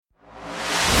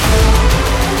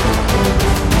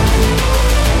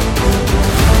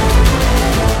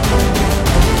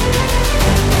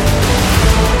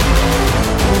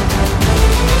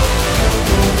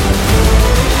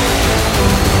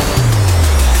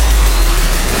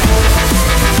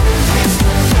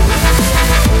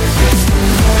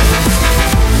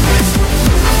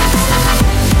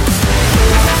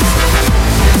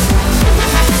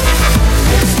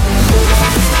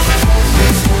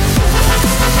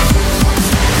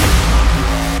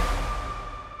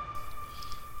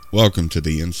Welcome to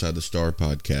the Inside the Star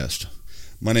podcast.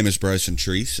 My name is Bryson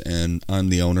Treese, and I'm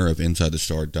the owner of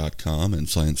InsideTheStar.com and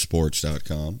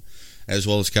ScienceSports.com, as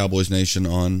well as Cowboys Nation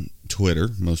on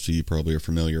Twitter. Most of you probably are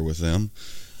familiar with them.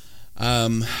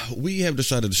 We have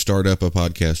decided to start up a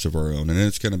podcast of our own, and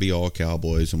it's going to be all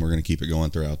Cowboys, and we're going to keep it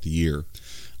going throughout the year.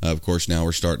 Of course, now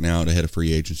we're starting out ahead of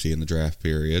free agency in the draft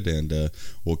period, and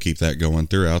we'll keep that going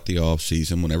throughout the off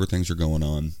season whenever things are going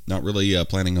on. Not really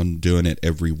planning on doing it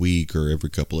every week or every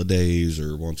couple of days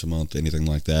or once a month, anything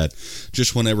like that.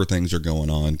 Just whenever things are going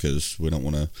on, because we don't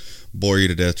want to bore you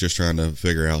to death just trying to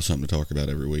figure out something to talk about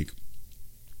every week.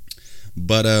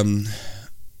 But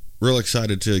real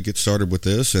excited to get started with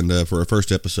this, and for our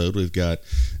first episode, we've got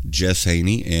Jess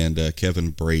Haynie and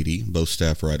Kevin Brady, both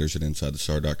staff writers at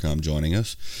InsideTheStar.com, joining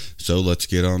us. So let's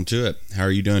get on to it. How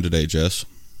are you doing today, Jess?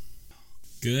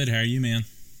 Good. How are you, man?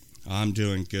 I'm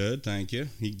doing good, thank you.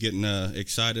 You getting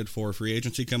excited for free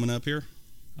agency coming up here?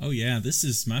 Oh, yeah. This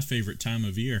is my favorite time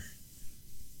of year.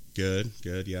 Good.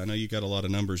 Yeah, I know you got a lot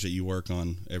of numbers that you work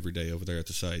on every day over there at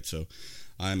the site, so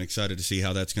I'm excited to see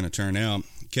how that's going to turn out.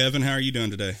 Kevin, how are you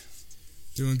doing today?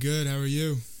 Doing good. How are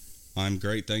you? I'm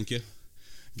great, thank you.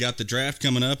 Got the draft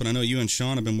coming up, and I know you and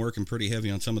Sean have been working pretty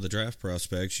heavy on some of the draft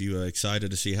prospects. You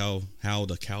excited to see how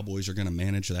the Cowboys are going to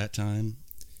manage that time?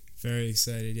 Very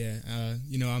excited, yeah.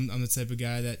 I'm the type of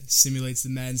guy that simulates the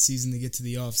Madden season to get to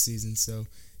the off season, so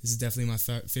this is definitely my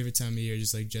favorite time of year,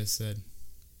 just like Jess said.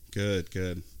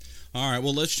 Good. All right,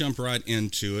 well, let's jump right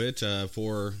into it.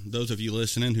 For those of you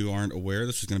listening who aren't aware,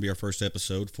 this is going to be our first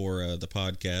episode for the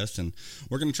podcast, and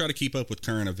we're going to try to keep up with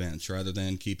current events rather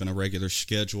than keeping a regular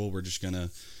schedule. We're just going to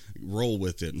roll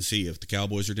with it and see if the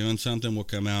Cowboys are doing something. We'll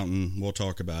come out and we'll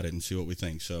talk about it and see what we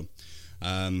think. So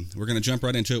we're going to jump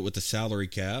right into it with the salary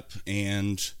cap,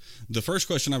 and the first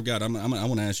question I've got, I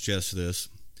want to ask Jess this.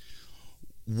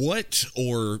 What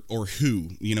or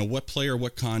who, what player,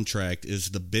 what contract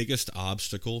is the biggest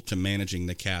obstacle to managing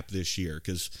the cap this year?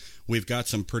 Because we've got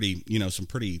some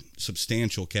pretty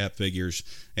substantial cap figures,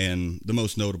 and the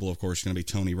most notable, of course, is going to be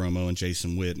Tony Romo and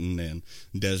Jason Witten, and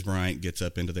Dez Bryant gets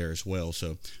up into there as well.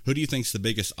 So who do you think is the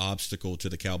biggest obstacle to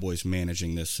the Cowboys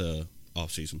managing this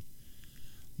offseason?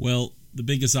 Well, the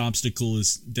biggest obstacle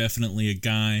is definitely a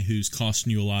guy who's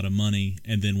costing you a lot of money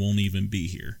and then won't even be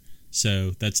here.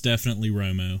 So that's definitely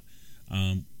Romo.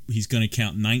 He's going to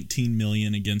count $19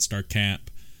 million against our cap,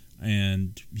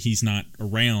 and he's not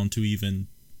around to even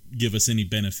give us any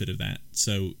benefit of that.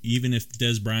 So even if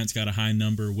Dez Bryant's got a high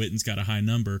number, Witten's got a high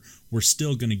number, we're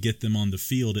still going to get them on the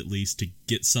field at least to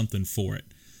get something for it.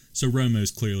 So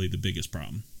Romo's clearly the biggest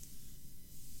problem.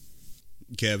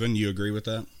 Kevin, you agree with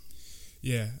that?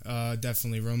 Yeah,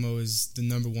 definitely. Romo is the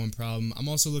number one problem. I'm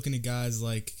also looking at guys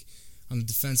like on the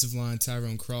defensive line,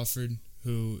 Tyrone Crawford,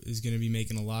 who is going to be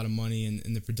making a lot of money,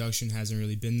 and the production hasn't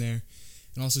really been there.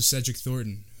 And also Cedric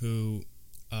Thornton, who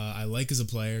I like as a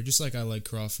player, just like I like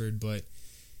Crawford. But,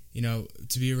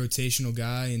 to be a rotational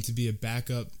guy and to be a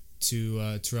backup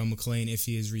to Terrell McClain if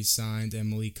he is re-signed, and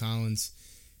Malik Collins,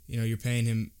 you're paying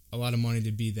him a lot of money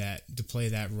to play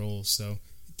that role. So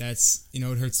that's,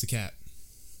 it hurts the cap.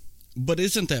 But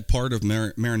isn't that part of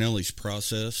Marinelli's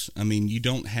process? I mean, you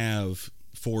don't have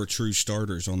 4 true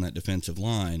starters on that defensive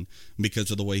line because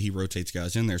of the way he rotates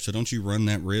guys in there. So don't you run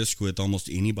that risk with almost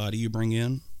anybody you bring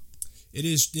in? It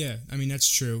is, yeah. I mean, that's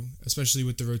true, especially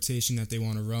with the rotation that they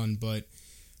want to run. But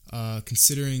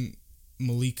considering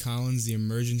Malik Collins, the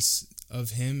emergence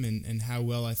of him and how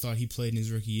well I thought he played in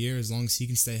his rookie year, as long as he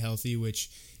can stay healthy,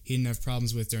 which he didn't have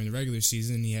problems with during the regular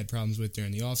season, he had problems with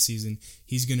during the offseason,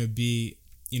 he's going to be,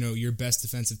 your best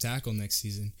defensive tackle next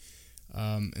season.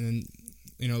 And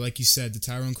then, like you said, the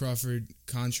Tyrone Crawford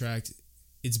contract,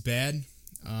 it's bad,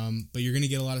 but you're going to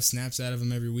get a lot of snaps out of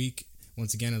him every week.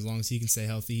 Once again, as long as he can stay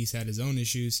healthy. He's had his own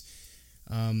issues.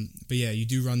 But yeah, you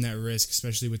do run that risk,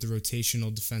 especially with the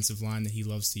rotational defensive line that he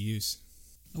loves to use.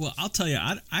 Well, I'll tell you,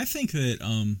 I think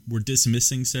that we're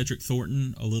dismissing Cedric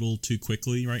Thornton a little too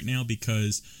quickly right now,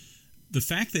 because the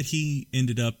fact that he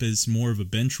ended up as more of a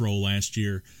bench role last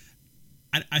year,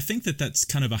 I think that that's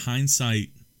kind of a hindsight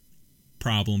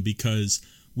problem, because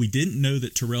we didn't know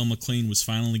that Terrell McClain was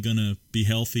finally going to be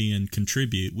healthy and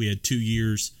contribute. We had 2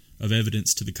 years of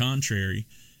evidence to the contrary,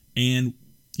 and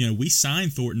we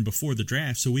signed Thornton before the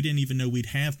draft, so we didn't even know we'd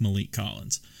have Malik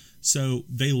Collins. So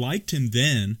they liked him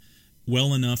then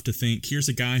well enough to think, here's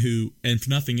a guy who, and if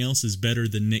nothing else, is better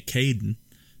than Nick Caden,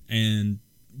 and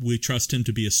we trust him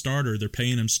to be a starter. They're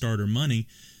paying him starter money.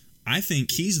 I think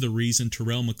he's the reason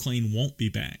Terrell McClain won't be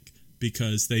back,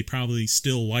 because they probably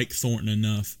still like Thornton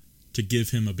enough to give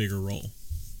him a bigger role.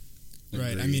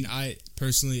 Right. I mean, I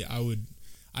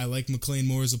like McClain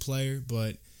more as a player,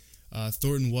 but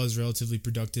Thornton was relatively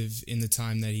productive in the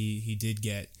time that he did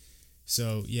get.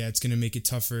 So, yeah, it's going to make it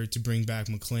tougher to bring back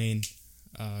McClain,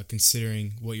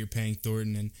 considering what you're paying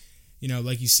Thornton. And,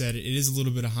 like you said, it is a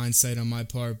little bit of hindsight on my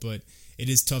part, but it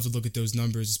is tough to look at those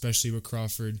numbers, especially with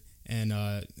Crawford and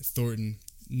Thornton,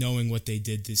 knowing what they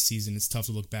did this season. It's tough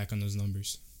to look back on those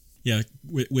numbers. Yeah,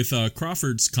 with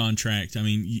Crawford's contract, I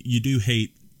mean, you do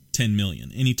hate $10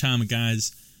 million. Anytime a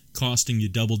guy's costing you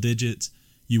double digits,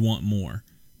 you want more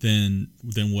than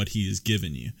what he has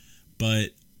given you. But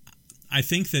I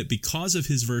think that because of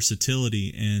his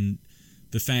versatility and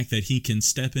the fact that he can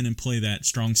step in and play that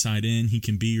strong side in, he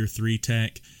can be your 3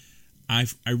 tech. I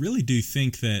really do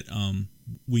think that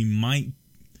we might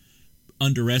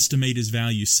underestimate his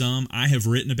value some. I have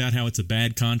written about how it's a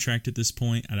bad contract at this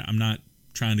point. I'm not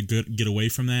trying to get away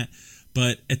from that.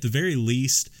 But at the very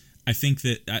least, I think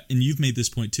that, and you've made this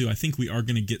point too, I think we are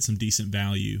going to get some decent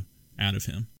value out of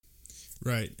him.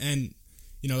 Right. And,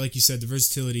 like you said, the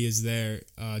versatility is there,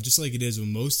 just like it is with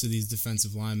most of these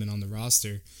defensive linemen on the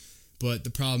roster. But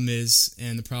the problem is,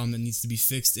 and the problem that needs to be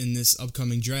fixed in this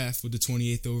upcoming draft with the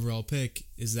 28th overall pick,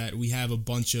 is that we have a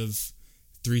bunch of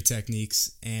 3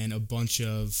 techniques and a bunch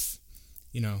of,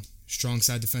 strong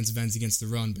side defensive ends against the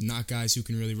run, but not guys who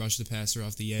can really rush the passer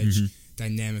off the edge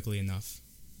dynamically enough.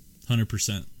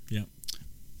 100%. Yeah.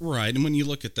 Right, and when you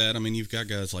look at that, I mean, you've got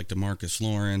guys like DeMarcus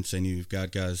Lawrence, and you've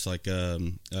got guys like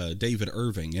David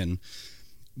Irving, and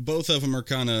both of them are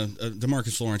kind of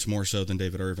DeMarcus Lawrence more so than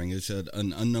David Irving. It's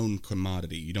an unknown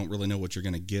commodity. You don't really know what you're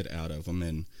going to get out of them,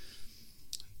 and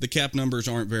the cap numbers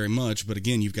aren't very much. But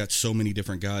again, you've got so many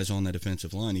different guys on that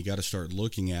defensive line. You got to start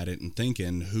looking at it and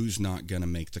thinking who's not going to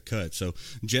make the cut. So,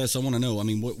 Jess, I want to know. I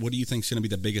mean, what do you think is going to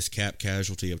be the biggest cap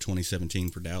casualty of 2017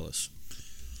 for Dallas?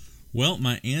 Well,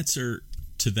 my answer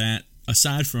to that,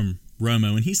 aside from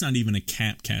Romo, and he's not even a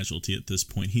cap casualty at this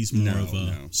point. He's more of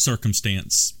a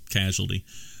circumstance casualty.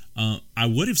 I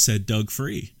would have said Doug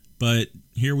Free, but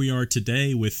here we are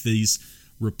today with these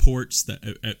reports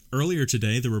that earlier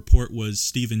today, the report was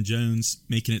Stephen Jones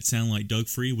making it sound like Doug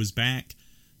Free was back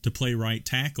to play right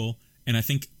tackle. And I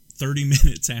think 30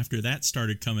 minutes after that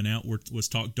started coming out was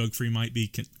talk Doug Free might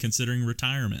be considering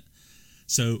retirement.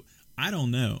 So I don't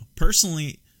know.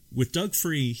 Personally, with Doug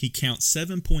Free, he counts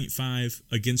 7.5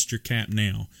 against your cap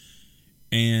now,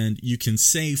 and you can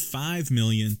save $5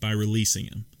 million by releasing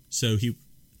him. So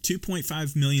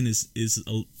 $2.5 million is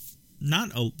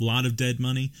not a lot of dead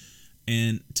money,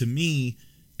 and to me,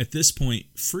 at this point,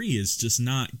 Free is just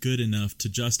not good enough to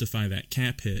justify that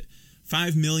cap hit.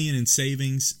 $5 million in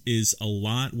savings is a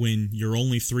lot when you're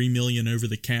only $3 million over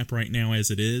the cap right now as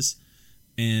it is,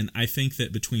 and I think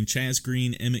that between Chaz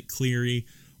Green, Emmett Cleary,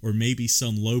 or maybe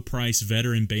some low-price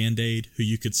veteran Band-Aid who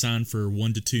you could sign for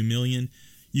 $1 to $2 million,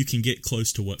 you can get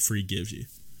close to what Free gives you.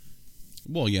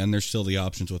 Well, yeah, and there's still the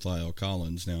options with Lyle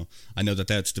Collins. Now, I know that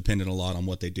that's dependent a lot on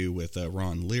what they do with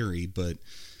Ron Leary, but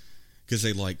because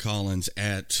they like Collins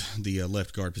at the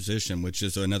left guard position, which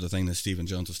is another thing that Stephen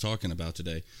Jones was talking about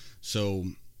today. So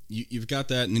you've got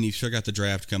that, and then you've still got the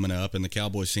draft coming up, and the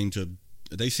Cowboys seem to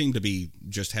be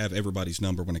just have everybody's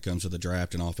number when it comes to the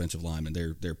draft and offensive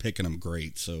linemen. They're picking them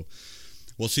great. So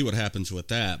we'll see what happens with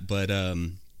that. But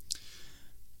a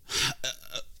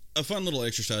fun little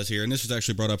exercise here, and this was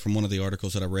actually brought up from one of the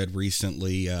articles that I read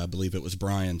recently. I believe it was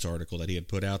Brian's article that he had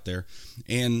put out there.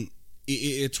 And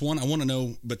it's one I want to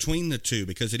know between the two,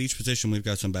 because at each position we've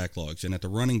got some backlogs. And at the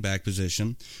running back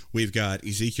position, we've got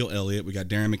Ezekiel Elliott, we got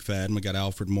Darren McFadden, we got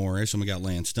Alfred Morris, and we got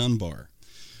Lance Dunbar.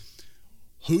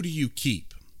 Who do you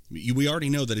keep? We already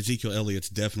know that Ezekiel Elliott's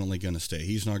definitely going to stay.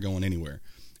 He's not going anywhere.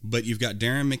 But you've got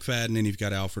Darren McFadden and you've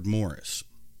got Alfred Morris.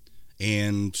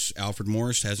 And Alfred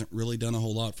Morris hasn't really done a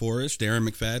whole lot for us. Darren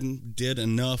McFadden did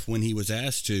enough when he was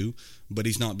asked to, but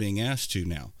he's not being asked to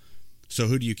now. So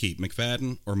who do you keep,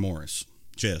 McFadden or Morris?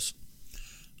 Jess?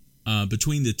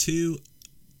 Between the two,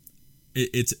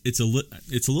 it's a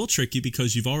little tricky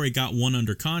because you've already got one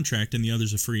under contract and the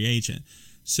other's a free agent.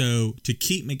 So to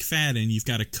keep McFadden, you've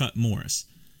got to cut Morris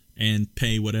and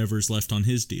pay whatever's left on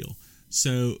his deal.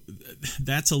 So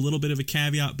that's a little bit of a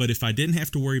caveat, but if I didn't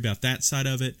have to worry about that side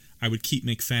of it, I would keep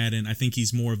McFadden. I think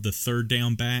he's more of the third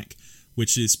down back,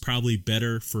 which is probably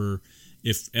better for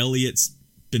if Elliott's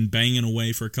been banging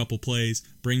away for a couple plays,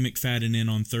 bring McFadden in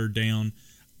on third down.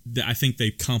 I think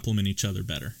they complement each other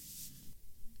better.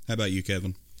 How about you,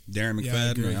 Kevin? Darren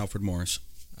McFadden or Alfred Morris?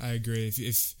 I agree.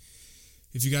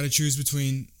 If you got to choose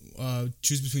between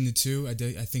the two, I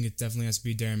think it definitely has to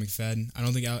be Darren McFadden. I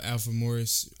don't think Alfred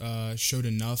Morris showed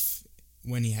enough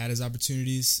when he had his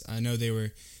opportunities. I know they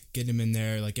were getting him in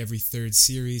there like every third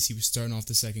series. He was starting off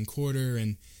the second quarter,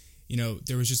 and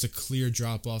there was just a clear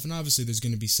drop-off. And obviously there's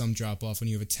going to be some drop-off when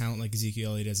you have a talent like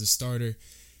Ezekiel Elliott as a starter.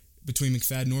 Between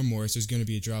McFadden or Morris, there's going to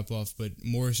be a drop-off, but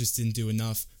Morris just didn't do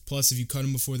enough. Plus, if you cut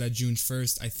him before that June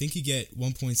 1st, I think you get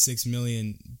 $1.6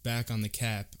 million back on the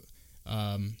cap.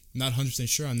 Not 100%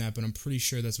 sure on that, but I'm pretty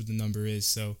sure that's what the number is,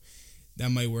 so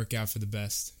that might work out for the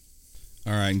best.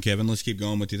 All right, and Kevin, let's keep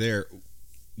going with you there.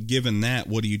 Given that,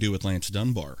 what do you do with Lance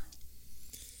Dunbar?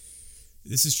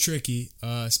 This is tricky,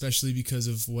 especially because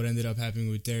of what ended up happening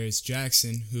with Darius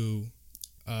Jackson, who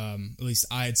at least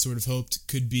I had sort of hoped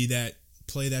could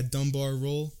play that Dunbar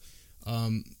role.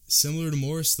 Similar to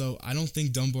Morris, though, I don't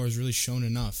think Dunbar has really shown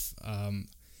enough.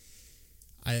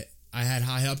 I had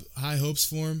high hopes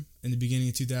for him in the beginning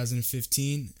of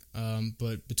 2015,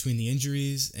 but between the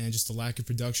injuries and just the lack of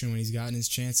production when he's gotten his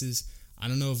chances, I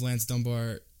don't know if Lance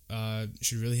Dunbar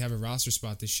should really have a roster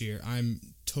spot this year. I'm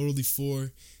totally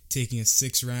for taking a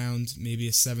 6th round, maybe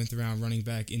a 7th round running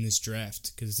back in this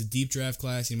draft, because it's a deep draft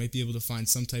class. You might be able to find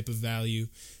some type of value,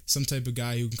 some type of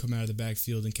guy who can come out of the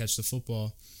backfield and catch the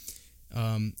football.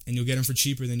 And you'll get him for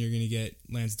cheaper than you're going to get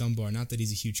Lance Dunbar. Not that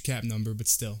he's a huge cap number, but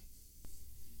still.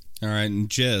 All right, and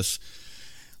Jess,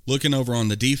 looking over on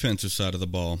the defensive side of the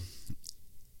ball,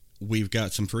 we've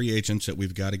got some free agents that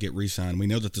we've got to get re-signed. We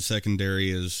know that the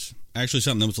secondary is actually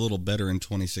something that was a little better in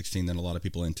 2016 than a lot of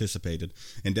people anticipated,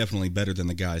 and definitely better than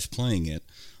the guys playing it.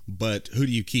 But who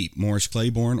do you keep, Morris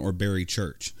Claiborne or Barry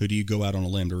Church? Who do you go out on a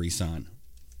limb to re-sign?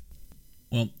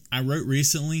 Well, I wrote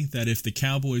recently that if the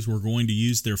Cowboys were going to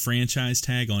use their franchise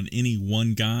tag on any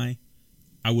one guy,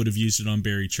 I would have used it on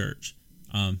Barry Church.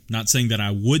 Not saying that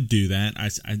I would do that.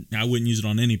 I wouldn't use it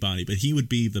on anybody, but he would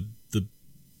be the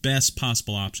best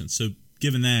possible option. So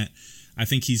given that, I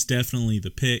think he's definitely the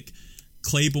pick.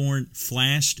 Claiborne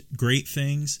flashed great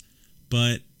things,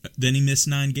 but then he missed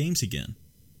 9 games again.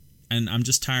 And I'm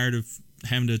just tired of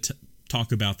having to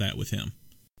talk about that with him.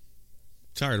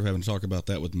 Tired of having to talk about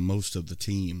that with most of the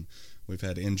team. We've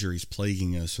had injuries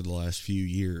plaguing us for the last few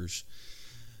years.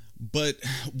 But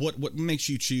what makes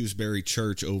you choose Barry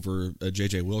Church over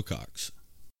J.J. Wilcox?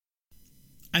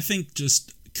 I think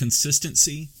just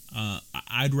consistency.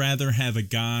 I'd rather have a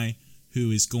guy who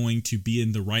is going to be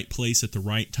in the right place at the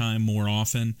right time more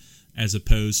often, as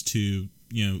opposed to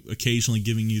occasionally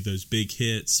giving you those big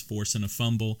hits, forcing a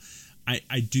fumble.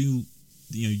 I do,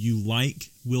 you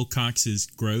like Wilcox's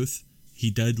growth.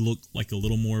 He did look like a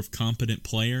little more of a competent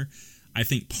player. I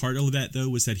think part of that, though,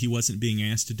 was that he wasn't being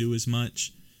asked to do as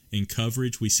much in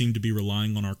coverage. We seem to be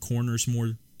relying on our corners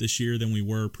more this year than we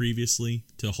were previously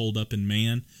to hold up in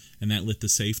man, and that let the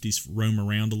safeties roam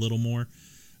around a little more.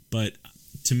 But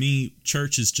to me,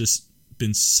 Church has just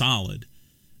been solid,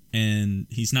 and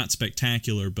he's not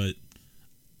spectacular, but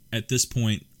at this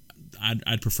point,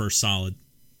 I'd prefer solid.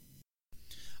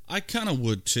 I kind of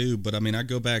would too, but I mean, I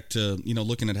go back to,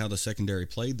 looking at how the secondary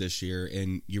played this year,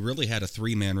 and you really had a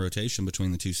 3-man rotation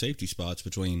between the 2 safety spots,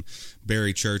 between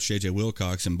Barry Church, J.J.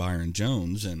 Wilcox, and Byron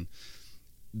Jones, and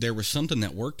there was something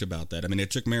that worked about that. I mean,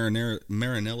 it took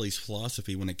Marinelli's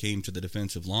philosophy when it came to the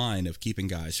defensive line of keeping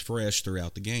guys fresh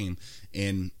throughout the game,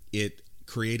 and it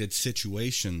created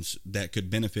situations that could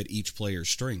benefit each player's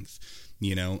strength,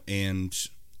 and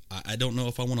I don't know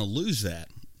if I want to lose that.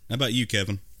 How about you,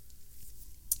 Kevin?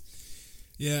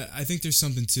 Yeah, I think there's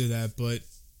something to that, but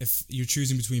if you're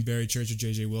choosing between Barry Church or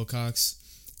J.J. Wilcox,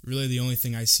 really the only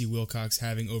thing I see Wilcox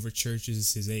having over Church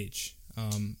is his age.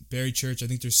 Barry Church, I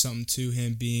think there's something to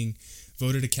him being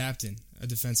voted a captain, a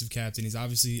defensive captain. He's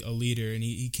obviously a leader, and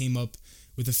he came up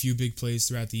with a few big plays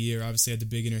throughout the year. Obviously had the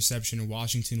big interception in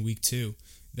Washington week 2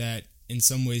 that in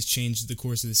some ways changed the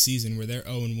course of the season, where they're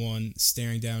 0-1,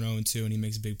 staring down 0-2, and he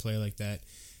makes a big play like that.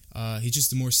 He's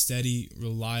just a more steady,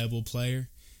 reliable player.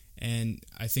 And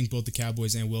I think both the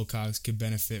Cowboys and Wilcox could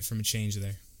benefit from a change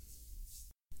there.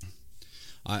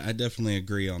 I definitely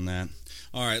agree on that.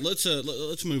 All right, let's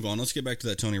move on. Let's get back to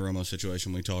that Tony Romo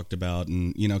situation we talked about.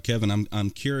 And Kevin, I'm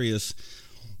curious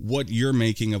what you're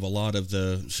making of a lot of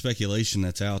the speculation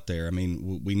that's out there. I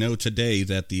mean, we know today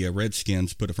that the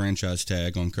Redskins put a franchise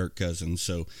tag on Kirk Cousins,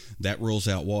 so that rules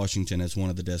out Washington as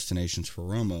one of the destinations for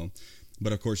Romo.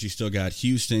 But, of course, you still got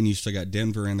Houston, you still got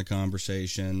Denver in the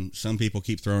conversation. Some people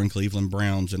keep throwing Cleveland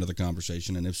Browns into the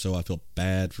conversation, and if so, I feel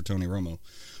bad for Tony Romo.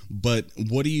 But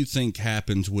what do you think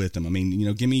happens with him? I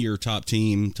mean, give me your top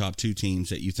 2 teams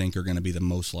that you think are going to be the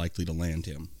most likely to land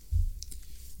him.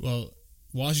 Well,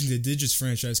 Washington did just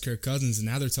franchise Kirk Cousins, and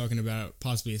now they're talking about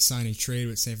possibly a signing trade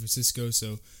with San Francisco.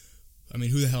 So, I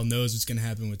mean, who the hell knows what's going to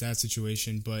happen with that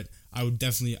situation? But I would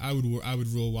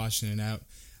rule Washington out.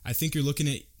 I think you're looking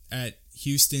at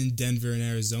Houston, Denver, and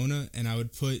Arizona, and I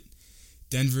would put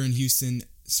Denver and Houston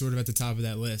sort of at the top of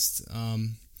that list.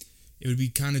 It would be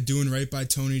kind of doing right by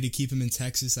Tony to keep him in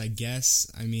Texas, I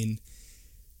guess. I mean,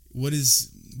 what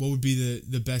would be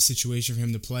the best situation for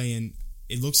him to play in?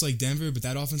 It looks like Denver, but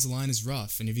that offensive line is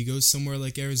rough. And if he goes somewhere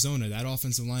like Arizona, that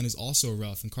offensive line is also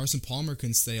rough. And Carson Palmer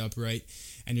couldn't stay upright.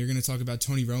 And you're going to talk about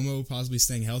Tony Romo possibly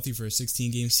staying healthy for a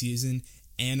 16-game season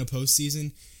and a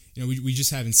postseason. We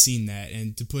just haven't seen that.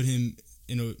 And to put him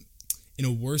in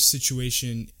a worse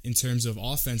situation in terms of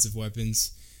offensive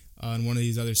weapons in one of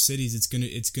these other cities,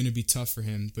 it's gonna be tough for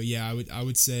him. But yeah, I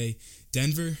would say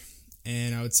Denver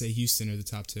and I would say Houston are the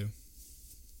top two.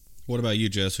 What about you,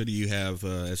 Jess? Who do you have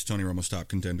as Tony Romo's top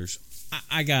contenders?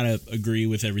 I gotta agree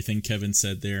with everything Kevin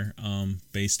said there.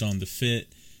 Based on the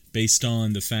fit, based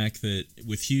on the fact that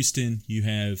with Houston you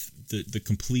have the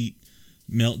complete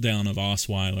meltdown of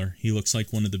Osweiler. He looks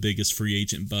like one of the biggest free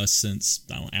agent busts since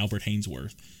Albert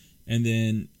Haynesworth. And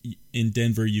then in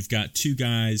Denver you've got two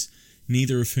guys,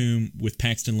 neither of whom, with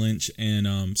Paxton Lynch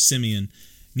and Simeon,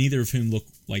 neither of whom look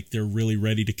like they're really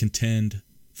ready to contend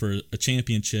for a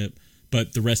championship,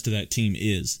 but the rest of that team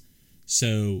is.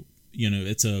 So,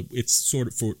 it's sort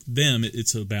of, for them,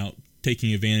 it's about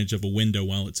taking advantage of a window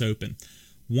while it's open.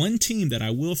 One team that I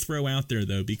will throw out there,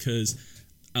 though, because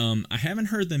I haven't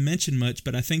heard them mention much,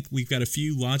 but I think we've got a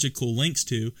few logical links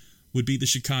to, would be the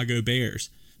Chicago Bears,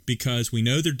 because we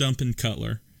know they're dumping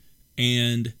Cutler,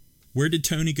 and where did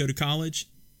Tony go to college?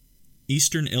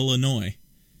 Eastern Illinois.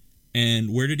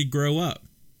 And where did he grow up?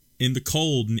 In the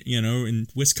cold, in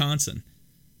Wisconsin.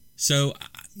 So,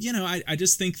 I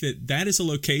just think that is a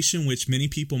location which many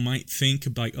people might think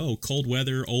like, oh, cold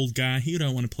weather, old guy, he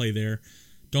don't want to play there.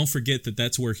 Don't forget that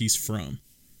that's where he's from.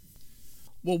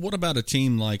 Well, what about a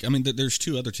team like, there's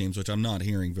two other teams, which I'm not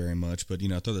hearing very much, but,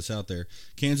 throw this out there.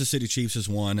 Kansas City Chiefs is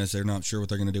one, as they're not sure what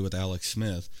they're going to do with Alex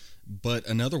Smith. But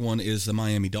another one is the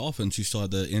Miami Dolphins, who still had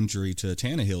the injury to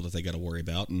Tannehill that they got to worry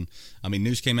about. And,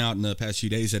 news came out in the past few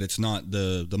days that it's not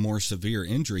the more severe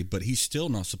injury, but he's still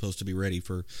not supposed to be ready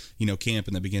for, camp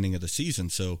in the beginning of the season.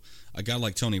 So a guy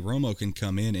like Tony Romo can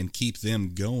come in and keep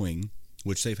them going,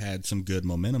 which they've had some good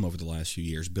momentum over the last few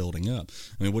years building up.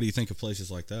 What do you think of places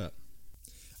like that?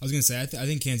 I was going to say, I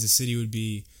think Kansas City would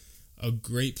be a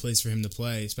great place for him to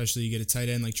play, especially you get a tight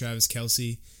end like Travis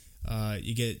Kelce.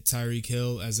 You get Tyreek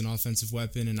Hill as an offensive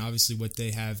weapon, and obviously what they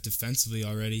have defensively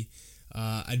already.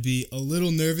 I'd be a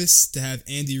little nervous to have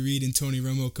Andy Reid and Tony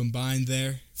Romo combined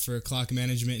there for clock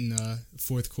management in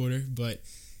fourth quarter, but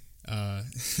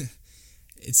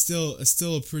it's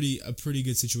still a pretty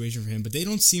good situation for him. But they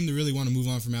don't seem to really want to move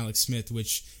on from Alex Smith,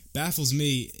 which baffles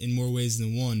me in more ways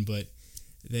than one. But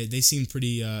they seem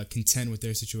pretty content with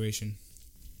their situation.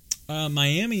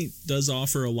 Miami does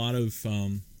offer a lot of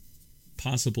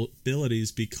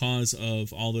possibilities because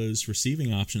of all those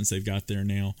receiving options they've got there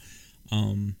now.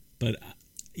 But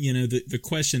the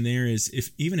question there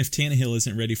is, even if Tannehill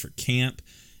isn't ready for camp,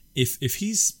 if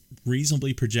he's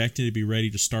reasonably projected to be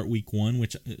ready to start week 1,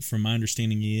 which from my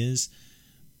understanding he is,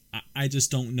 I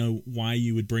just don't know why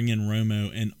you would bring in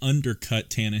Romo and undercut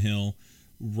Tannehill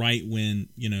right when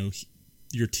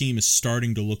your team is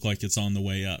starting to look like it's on the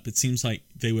way up. It seems like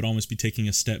they would almost be taking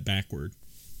a step backward.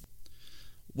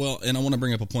 Well, and I want to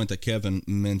bring up a point that Kevin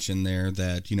mentioned there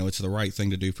that, it's the right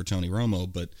thing to do for Tony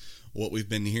Romo, but what we've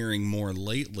been hearing more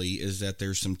lately is that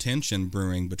there's some tension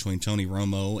brewing between Tony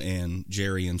Romo and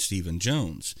Jerry and Stephen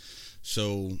Jones.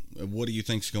 So what do you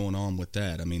think's going on with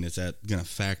that? Is that going to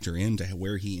factor into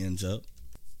where he ends up?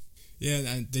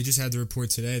 Yeah, they just had the report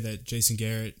today that Jason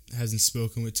Garrett hasn't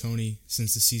spoken with Tony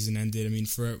since the season ended.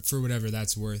 For whatever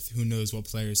that's worth, who knows what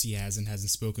players he has and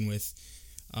hasn't spoken with.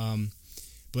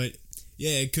 But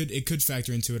yeah, it could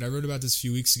factor into it. I wrote about this a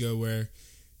few weeks ago where,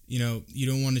 you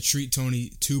don't want to treat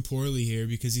Tony too poorly here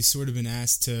because he's sort of been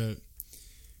asked to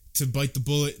bite the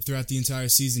bullet throughout the entire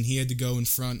season. He had to go in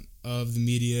front of the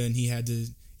media and he had to,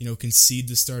 concede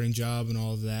the starting job and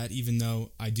all of that, even though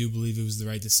I do believe it was the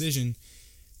right decision.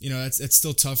 That's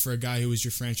still tough for a guy who was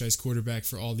your franchise quarterback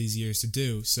for all these years to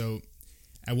do. So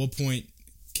at what point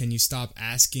can you stop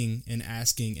asking and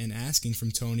asking and asking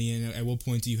from Tony? And at what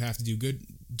point do you have to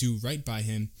do right by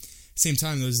him? Same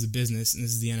time, though, this is the business and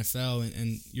this is the NFL,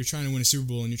 and you're trying to win a Super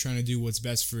Bowl and you're trying to do what's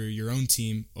best for your own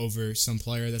team over some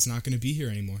player that's not going to be here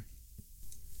anymore.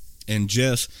 And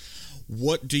Jess,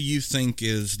 what do you think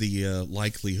is the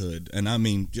likelihood?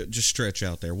 And just stretch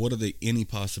out there. What are any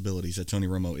possibilities that Tony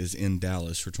Romo is in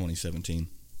Dallas for 2017?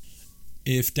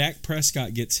 If Dak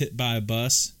Prescott gets hit by a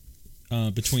bus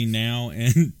between now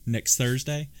and next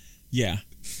Thursday, yeah,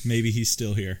 maybe he's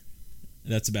still here.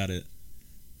 That's about it.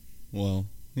 Well,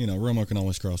 Romo can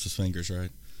always cross his fingers, right?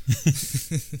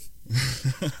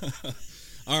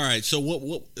 All right. So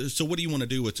what do you want to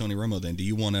do with Tony Romo then? Do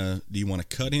you want to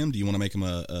cut him? Do you want to make him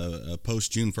a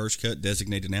post June 1st cut,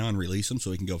 designated now, and release him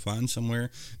so he can go find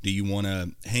somewhere? Do you want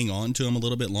to hang on to him a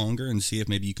little bit longer and see if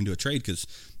maybe you can do a trade? Because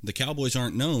the Cowboys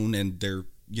aren't known, and they're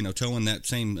towing that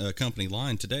same company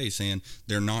line today, saying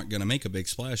they're not going to make a big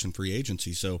splash in free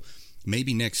agency. So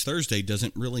maybe next Thursday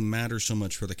doesn't really matter so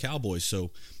much for the Cowboys.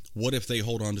 So what if they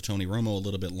hold on to Tony Romo a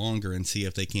little bit longer and see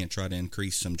if they can't try to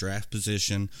increase some draft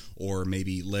position or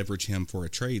maybe leverage him for a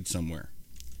trade somewhere?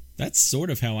 That's sort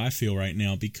of how I feel right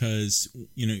now because,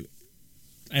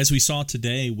 as we saw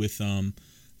today with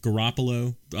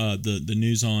Garoppolo, the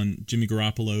news on Jimmy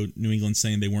Garoppolo, New England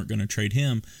saying they weren't going to trade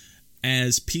him,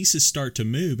 as pieces start to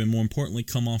move and more importantly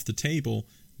come off the table,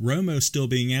 Romo still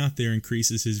being out there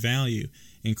increases his value,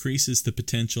 increases the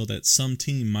potential that some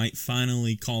team might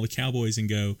finally call the Cowboys and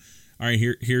go, all right,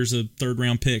 here's a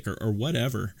third-round pick or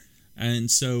whatever.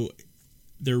 And so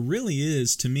there really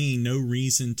is, to me, no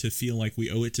reason to feel like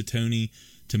we owe it to Tony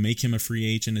to make him a free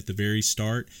agent at the very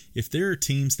start. If there are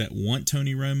teams that want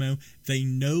Tony Romo, they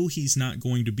know he's not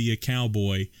going to be a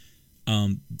Cowboy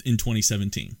in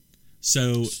 2017.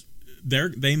 So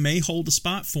they may hold a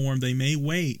spot for him. They may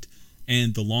wait.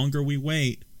 And the longer we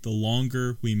wait, the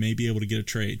longer we may be able to get a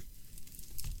trade.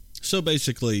 So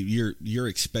basically, you're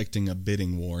expecting a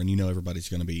bidding war, and everybody's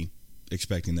going to be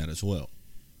expecting that as well.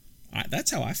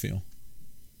 That's how I feel.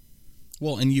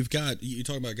 Well, and you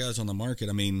talk about guys on the market.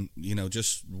 I mean,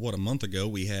 just a month ago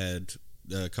we had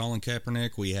Colin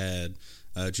Kaepernick, we had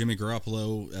Jimmy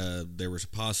Garoppolo. There was a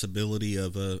possibility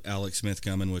of Alex Smith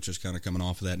coming, which is kind of coming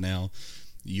off of that now.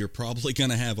 You're probably going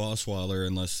to have Osweiler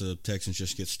unless the Texans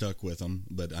just get stuck with him,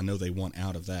 but I know they want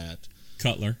out of that.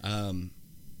 Cutler.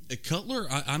 Cutler,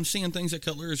 I'm seeing things that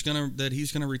Cutler that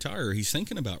he's going to retire. He's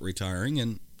thinking about retiring,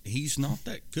 and he's not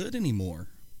that good anymore.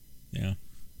 Yeah.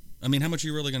 I mean, how much are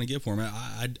you really going to give for him?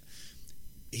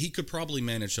 He could probably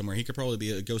manage somewhere. He could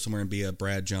probably go somewhere and be a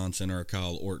Brad Johnson or a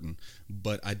Kyle Orton,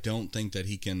 but I don't think that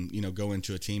he can, go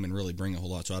into a team and really bring a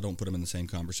whole lot. So I don't put him in the same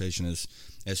conversation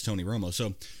as Tony Romo.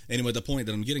 So anyway, the point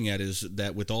that I'm getting at is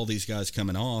that with all these guys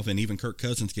coming off, and even Kirk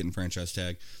Cousins getting franchise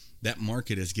tag, that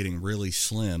market is getting really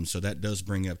slim. So that does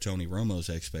bring up Tony Romo's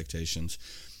expectations.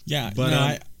 Yeah,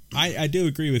 but I do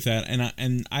agree with that,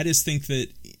 and I just think that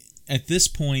at this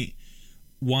point,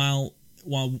 while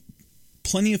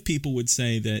plenty of people would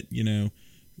say that,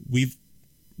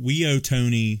 we owe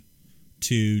Tony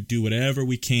to do whatever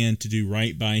we can to do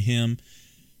right by him.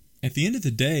 At the end of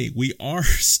the day, we are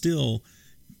still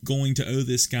going to owe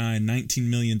this guy $19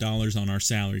 million on our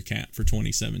salary cap for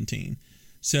 2017.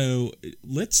 So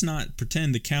let's not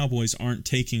pretend the Cowboys aren't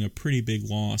taking a pretty big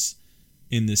loss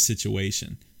in this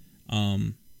situation.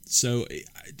 So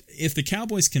if the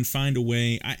Cowboys can find a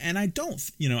way, I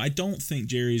don't think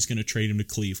Jerry is going to trade him to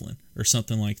Cleveland or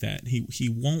something like that. He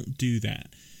won't do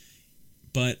that.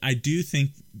 But I do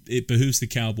think it behooves the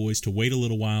Cowboys to wait a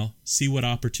little while, see what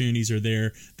opportunities are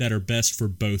there that are best for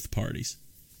both parties.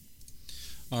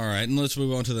 All right, and let's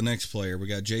move on to the next player. We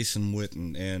got Jason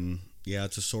Witten, and yeah,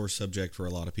 it's a sore subject for a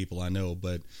lot of people, I know,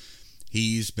 but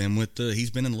he's been in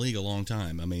the league a long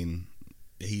time. I mean,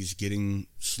 he's getting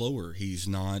slower. He's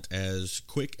not as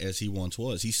quick as he once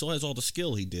was. He still has all the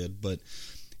skill he did, but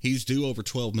he's due over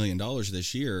 $12 million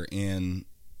this year, and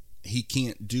he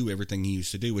can't do everything he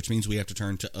used to do, which means we have to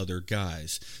turn to other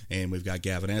guys. And we've got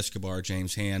Gavin Escobar,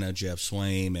 James Hanna, Jeff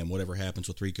Swaim, and whatever happens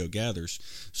with Rico Gathers.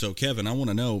 So, Kevin, I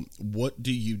want to know, what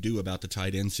do you do about the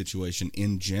tight end situation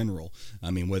in general?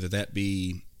 I mean, whether that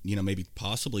be, maybe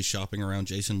possibly shopping around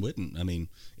Jason Witten. I mean,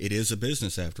 it is a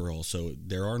business after all, so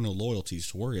there are no loyalties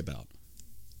to worry about.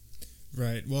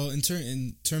 Right. Well, in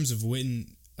terms of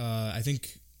Witten, I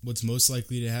think what's most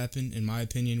likely to happen, in my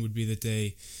opinion, would be that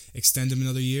they extend him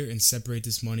another year and separate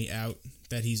this money out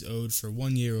that he's owed for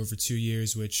 1 year over 2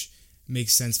 years, which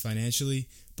makes sense financially.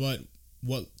 But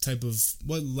what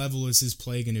level is his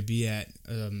play going to be at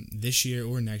this year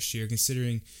or next year,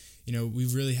 considering, we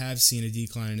really have seen a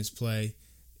decline in his play,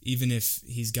 even if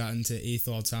he's gotten to 8th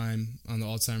all-time on the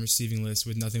all-time receiving list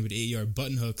with nothing but 8-yard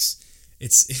button hooks.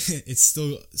 It's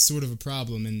still sort of a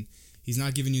problem, and he's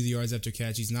not giving you the yards after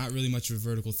catch. He's not really much of a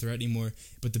vertical threat anymore.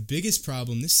 But the biggest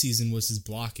problem this season was his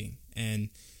blocking. And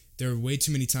there were way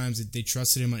too many times that they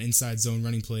trusted him on inside zone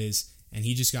running plays, and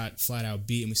he just got flat out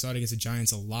beat. And we saw it against the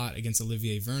Giants a lot against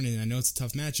Olivier Vernon. And I know it's a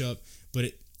tough matchup, but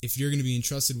if you're going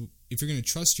to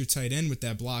trust your tight end with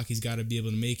that block, he's got to be able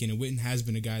to make it. And Witten has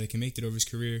been a guy that can make that over his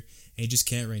career, and he just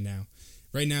can't right now.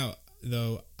 Right now,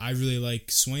 though, I really like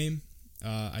Swaim.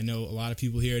 I know a lot of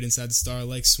people here at Inside the Star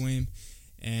like Swaim.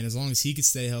 And as long as he could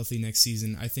stay healthy next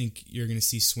season, I think you're going to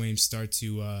see Swaim start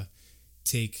to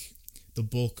take the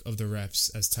bulk of the reps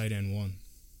as tight end 1.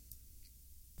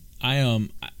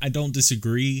 I don't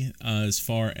disagree as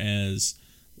far as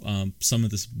some of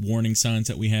the warning signs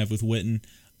that we have with Witten.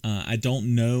 I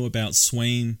don't know about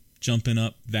Swaim jumping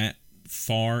up that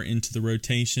far into the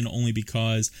rotation, only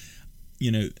because,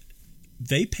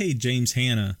 they paid James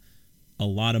Hanna a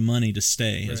lot of money to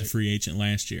stay as a free agent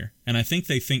last year, and I think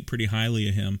they think pretty highly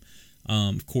of him.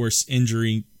 Of course,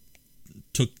 injury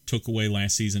took away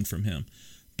last season from him,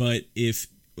 but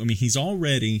he's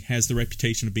already has the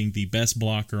reputation of being the best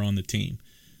blocker on the team.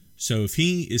 So if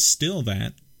he is still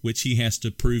that, which he has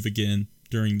to prove again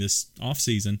during this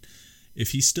offseason, if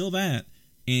he's still that,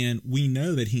 and we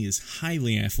know that he is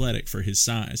highly athletic for his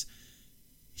size,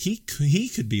 he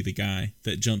could be the guy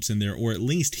that jumps in there, or at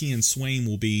least he and Swaim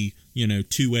will be,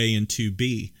 2A and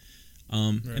 2B.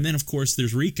 And then, of course,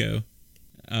 there's Rico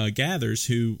Gathers,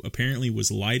 who apparently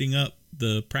was lighting up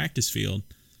the practice field.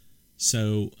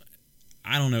 So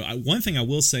I don't know. One thing I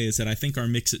will say is that I think our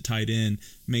mix at tight end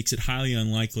makes it highly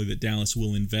unlikely that Dallas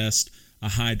will invest a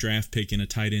high draft pick in a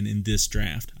tight end in this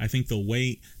draft. I think they'll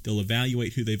wait. They'll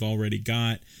evaluate who they've already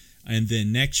got. And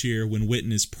then next year, when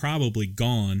Witten is probably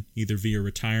gone, either via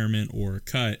retirement or a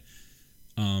cut,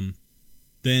 then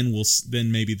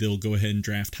maybe they'll go ahead and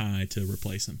draft high to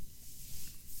replace him.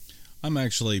 I'm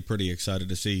actually pretty excited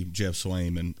to see Jeff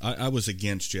Swaim, and I was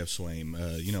against Jeff Swaim.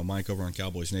 Mike over on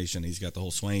Cowboys Nation, he's got the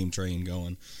whole Swaim train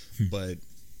going. But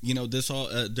this all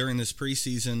during this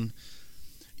preseason,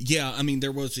 yeah,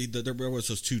 there was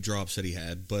those 2 drops that he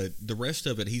had, but the rest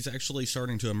of it, he's actually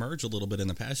starting to emerge a little bit in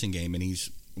the passing game, and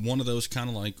he's one of those kind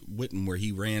of like Witten, where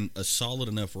he ran a solid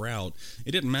enough route.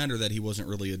 It didn't matter that he wasn't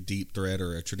really a deep threat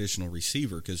or a traditional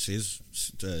receiver, because his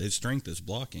strength is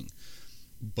blocking.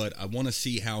 But I want to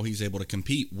see how he's able to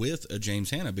compete with a James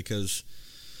Hanna, because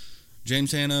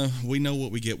James Hanna, we know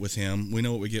what we get with him. We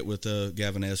know what we get with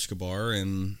Gavin Escobar,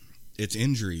 and it's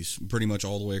injuries pretty much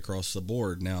all the way across the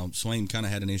board. Now, Swaim kind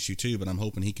of had an issue too, but I'm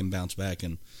hoping he can bounce back.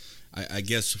 And I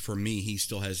guess for me, he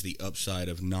still has the upside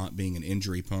of not being an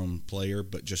injury-prone player,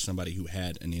 but just somebody who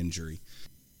had an injury.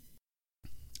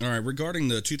 All right, regarding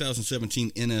the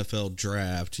 2017 NFL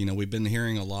Draft, we've been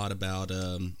hearing a lot about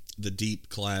the deep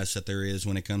class that there is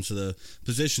when it comes to the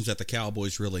positions that the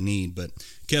Cowboys really need. But,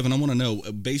 Kevin, I want to know,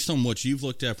 based on what you've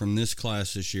looked at from this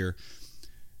class this year,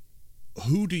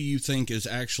 who do you think is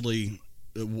actually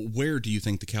 – where do you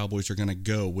think the Cowboys are going to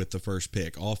go with the first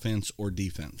pick, offense or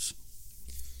defense?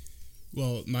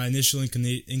 Well, my initial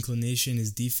inclination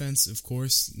is defense, of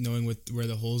course, knowing where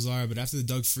the holes are. But after the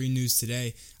Doug Free news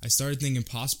today, I started thinking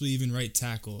possibly even right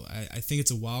tackle. I think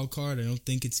it's a wild card. I don't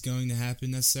think it's going to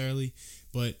happen necessarily.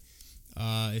 But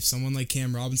if someone like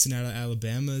Cam Robinson out of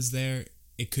Alabama is there,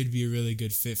 it could be a really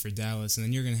good fit for Dallas. And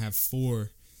then you're going to have 4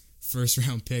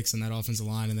 first-round picks on that offensive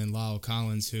line, and then La'el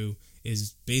Collins, who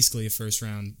is basically a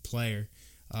first-round player.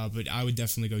 But I would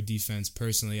definitely go defense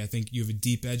personally. I think you have a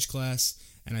deep edge class.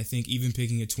 And I think even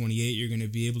picking at 28, you're going to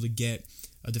be able to get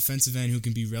a defensive end who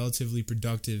can be relatively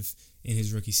productive in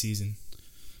his rookie season.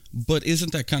 But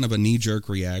isn't that kind of a knee-jerk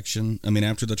reaction?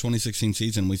 After the 2016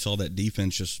 season, we saw that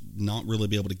defense just not really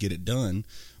be able to get it done,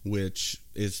 which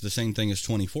is the same thing as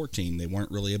 2014. They weren't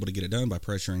really able to get it done by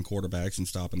pressuring quarterbacks and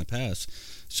stopping the pass.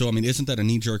 So, isn't that a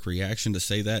knee-jerk reaction to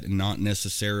say that, and not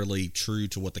necessarily true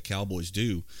to what the Cowboys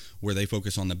do, where they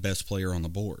focus on the best player on the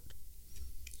board?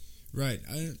 Right.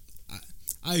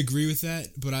 I agree with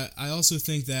that, but I also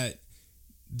think that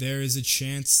there is a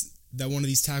chance that one of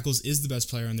these tackles is the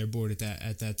best player on their board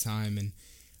at that time. And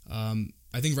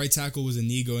I think right tackle was a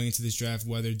need going into this draft,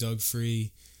 whether Doug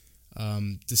Free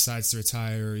decides to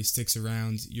retire or he sticks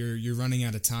around. You're running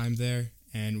out of time there,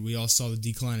 and we all saw the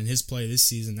decline in his play this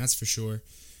season, that's for sure.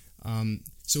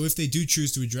 So if they do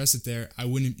choose to address it there, I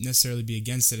wouldn't necessarily be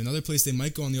against it. Another place they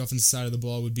might go on the offensive side of the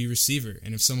ball would be receiver.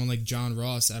 And if someone like John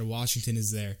Ross out of Washington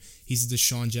is there, he's a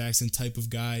Deshaun Jackson type of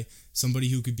guy, somebody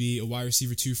who could be a wide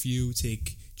receiver 2 for you,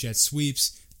 take jet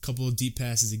sweeps, a couple of deep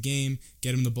passes a game,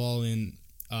 get him the ball in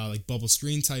like bubble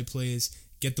screen type plays,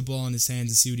 get the ball in his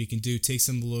hands and see what he can do, take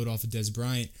some of the load off of Des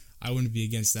Bryant. I wouldn't be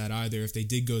against that either if they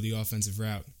did go the offensive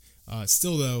route.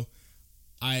 Still, though,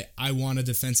 I want a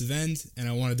defensive end, and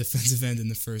I want a defensive end in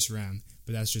the first round,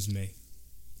 but that's just me.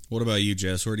 What about you,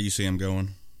 Jess? Where do you see him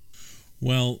going?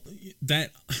 Well,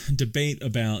 that debate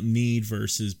about need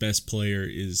versus best player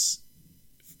is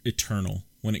eternal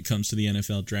when it comes to the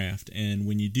NFL draft. And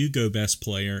when you do go best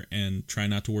player and try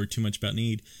not to worry too much about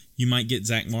need, you might get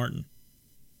Zach Martin.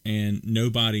 And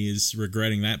nobody is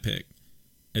regretting that pick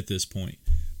at this point.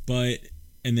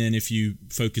 And then if you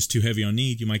focus too heavy on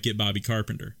need, you might get Bobby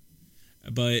Carpenter.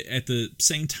 But at the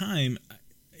same time,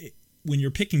 when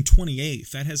you're picking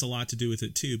 28th, that has a lot to do with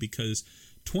it too, because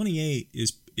 28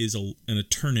 is an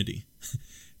eternity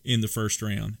in the first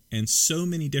round, and so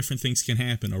many different things can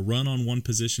happen. A run on one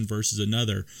position versus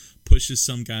another pushes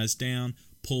some guys down,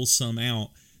 pulls some out,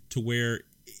 to where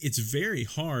it's very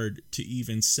hard to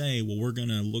even say, well, we're going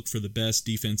to look for the best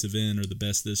defensive end or the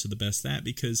best this or the best that,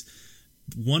 because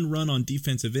one run on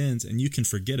defensive ends and you can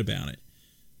forget about it.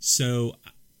 So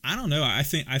I don't know. I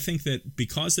think that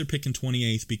because they're picking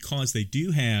 28th, because they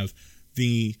do have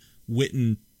the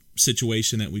Witten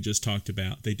situation that we just talked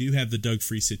about, they do have the Doug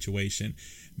Free situation,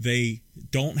 they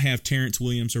don't have Terrence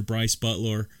Williams or Bryce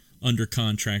Butler under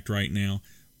contract right now,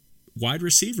 wide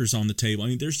receivers on the table. I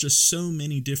mean, there's just so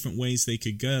many different ways they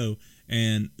could go,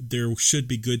 and there should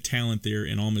be good talent there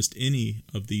in almost any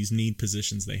of these need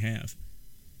positions they have.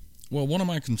 Well, one of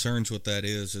my concerns with that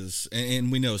is,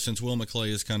 and we know since Will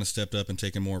McClay has kind of stepped up and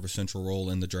taken more of a central role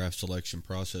in the draft selection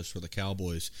process for the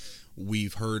Cowboys,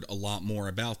 we've heard a lot more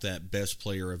about that best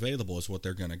player available is what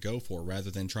they're going to go for,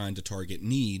 rather than trying to target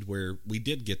need, where we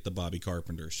did get the Bobby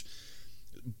Carpenters.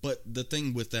 But the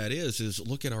thing with that is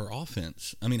look at our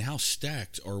offense. I mean, how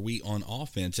stacked are we on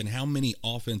offense, and how many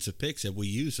offensive picks have we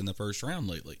used in the first round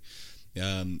lately?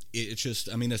 It's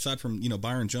just, I mean, aside from,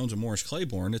 Byron Jones and Morris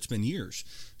Claiborne, it's been years.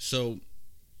 So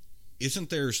isn't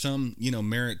there some,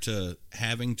 merit to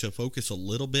having to focus a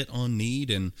little bit on need,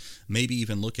 and maybe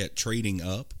even look at trading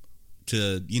up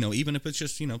to, even if it's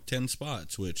just, 10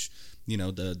 spots, which,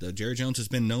 the Jerry Jones has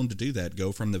been known to do that,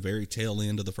 go from the very tail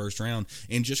end of the first round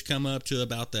and just come up to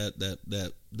about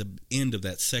the end of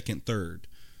that second third.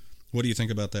 What do you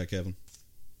think about that, Kevin?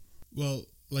 Well,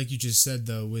 like you just said,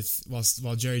 though,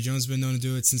 while Jerry Jones has been known to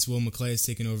do it since Will McClay has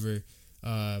taken over,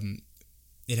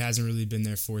 it hasn't really been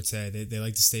their forte. They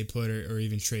like to stay put or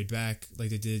even trade back like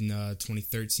they did in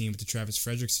 2013 with the Travis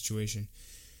Frederick situation.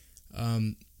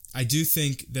 I do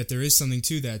think that there is something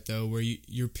to that, though, where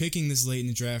you're picking this late in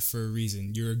the draft for a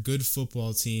reason. You're a good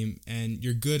football team, and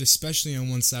you're good especially on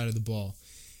one side of the ball.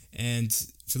 And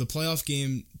for the playoff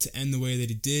game to end the way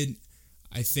that it did,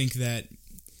 I think that,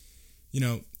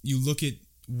 you look at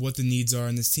what the needs are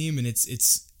in this team, and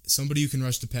it's somebody who can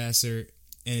rush the passer,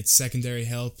 and it's secondary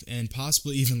help, and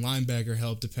possibly even linebacker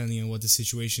help, depending on what the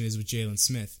situation is with Jalen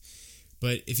Smith.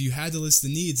 But if you had to list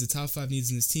the needs, the top 5 needs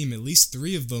in this team, at least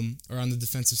 3 of them are on the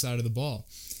defensive side of the ball.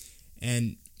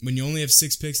 And when you only have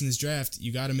 6 picks in this draft,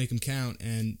 you got to make them count,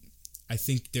 and I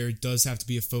think there does have to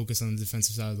be a focus on the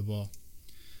defensive side of the ball.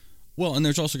 Well, and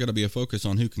there's also got to be a focus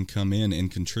on who can come in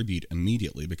and contribute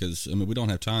immediately, because, we don't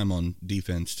have time on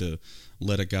defense to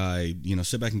let a guy,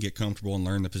 sit back and get comfortable and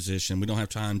learn the position. We don't have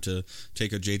time to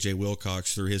take a J.J.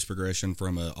 Wilcox through his progression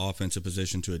from an offensive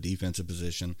position to a defensive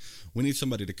position. We need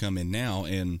somebody to come in now,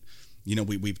 and,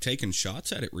 we've taken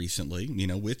shots at it recently,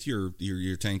 with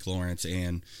your Tank Lawrence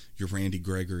and your Randy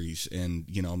Gregory's, and,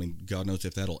 God knows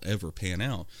if that'll ever pan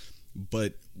out.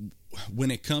 But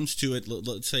when it comes to it,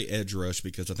 let's say edge rush,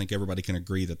 because I think everybody can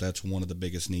agree that that's one of the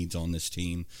biggest needs on this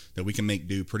team, that we can make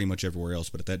do pretty much everywhere else,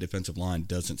 but if that defensive line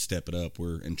doesn't step it up,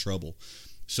 we're in trouble.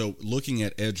 So looking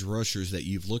at edge rushers that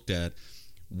you've looked at,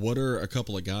 what are a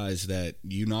couple of guys that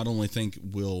you not only think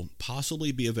will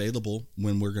possibly be available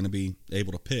when we're going to be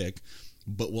able to pick,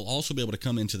 but will also be able to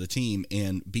come into the team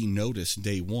and be noticed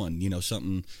day one,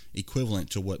 something equivalent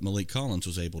to what Malik Collins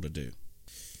was able to do?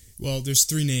 Well, there's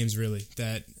 3 names, really,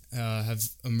 that have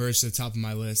emerged to the top of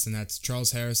my list, and that's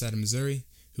Charles Harris out of Missouri,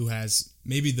 who has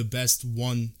maybe the best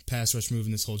one pass rush move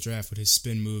in this whole draft with his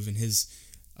spin move and his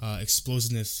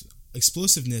explosiveness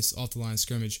off the line of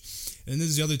scrimmage. And then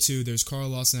there's the other 2. There's Carl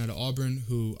Lawson out of Auburn,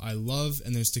 who I love,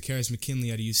 and there's Takarius McKinley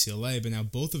out of UCLA, but now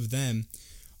both of them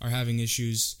are having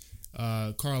issues.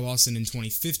 Carl Lawson in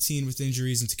 2015 with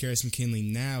injuries, and Takarius McKinley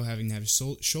now having to have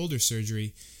shoulder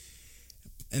surgery.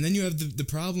 And then you have the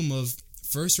problem of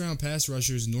first-round pass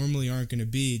rushers normally aren't going to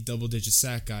be double-digit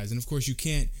sack guys. And, of course, you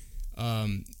can't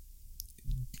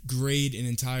grade an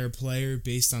entire player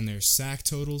based on their sack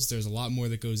totals. There's a lot more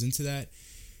that goes into that.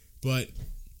 But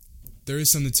there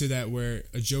is something to that where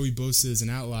a Joey Bosa is an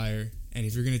outlier. And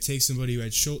if you're going to take somebody who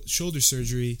had shoulder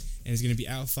surgery and is going to be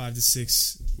out 5 to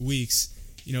 6 weeks,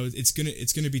 it's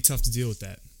going to be tough to deal with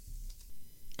that.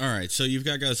 All right, so you've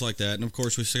got guys like that, and of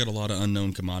course we've still got a lot of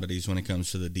unknown commodities when it comes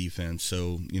to the defense,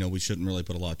 so, we shouldn't really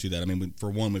put a lot to that. I mean,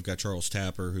 for one, we've got Charles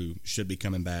Tapper, who should be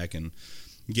coming back, and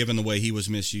given the way he was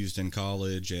misused in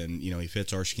college, and, he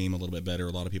fits our scheme a little bit better,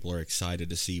 a lot of people are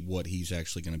excited to see what he's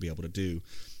actually going to be able to do.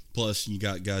 Plus, you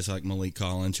got guys like Malik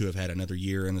Collins, who have had another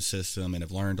year in the system and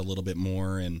have learned a little bit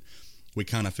more, and we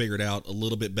kind of figured out a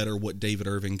little bit better what David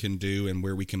Irving can do and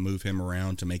where we can move him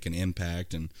around to make an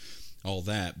impact, and all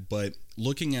that. But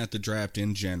looking at the draft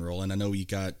in general, and I know you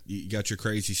got your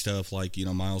crazy stuff like,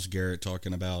 Myles Garrett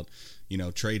talking about,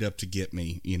 trade up to get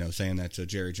me, saying that to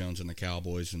Jerry Jones and the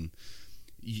Cowboys. And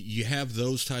you have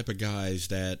those type of guys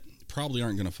that probably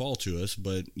aren't going to fall to us,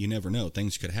 but you never know.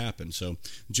 Things could happen. So,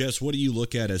 Jess, what do you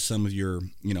look at as some of your,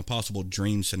 possible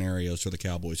dream scenarios for the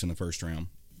Cowboys in the first round?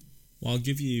 Well, I'll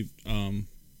give you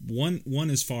one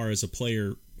as far as a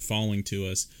player falling to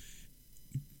us.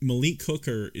 Malik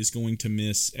Hooker is going to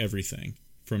miss everything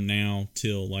from now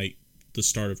till like the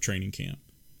start of training camp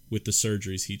with the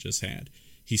surgeries he just had.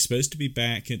 He's supposed to be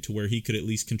back to where he could at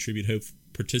least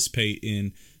participate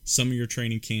in some of your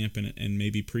training camp and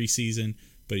maybe preseason,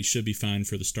 but he should be fine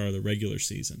for the start of the regular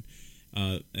season.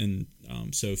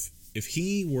 So if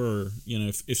he were,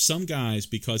 if some guys,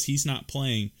 because he's not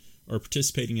playing or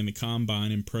participating in the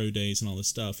combine and pro days and all this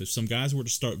stuff, if some guys were to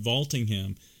start vaulting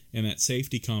him in that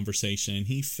safety conversation and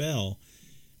he fell,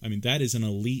 I mean, that is an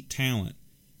elite talent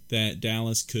that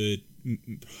Dallas could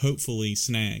hopefully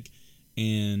snag.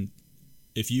 And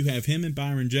if you have him and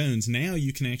Byron Jones, now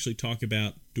you can actually talk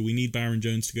about, do we need Byron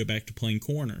Jones to go back to playing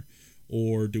corner?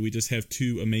 Or do we just have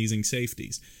two amazing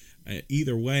safeties?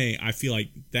 Either way, I feel like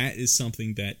that is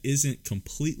something that isn't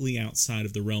completely outside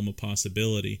of the realm of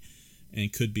possibility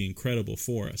and could be incredible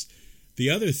for us. The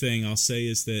other thing I'll say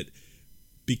is that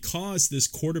because this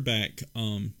quarterback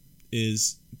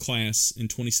class in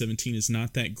 2017 is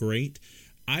not that great,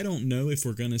 I don't know if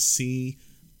we're going to see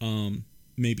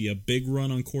maybe a big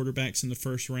run on quarterbacks in the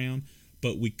first round,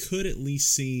 but we could at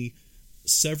least see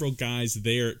several guys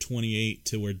there at 28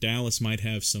 to where Dallas might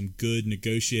have some good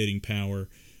negotiating power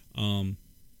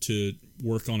to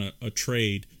work on a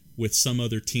trade with some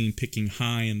other team picking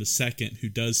high in the second who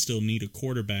does still need a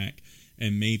quarterback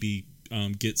and maybe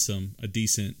get a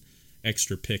decent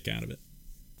extra pick out of it.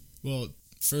 Well,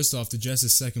 first off, to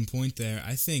Jess's second point there,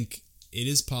 I think it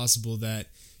is possible that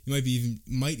you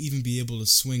might even be able to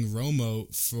swing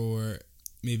Romo for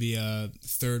maybe a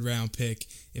third-round pick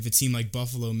if a team like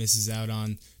Buffalo misses out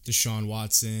on Deshaun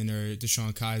Watson or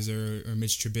Deshaun Kaiser or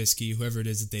Mitch Trubisky, whoever it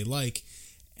is that they like,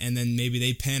 and then maybe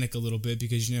they panic a little bit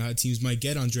because you know how teams might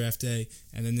get on draft day,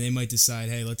 and then they might decide,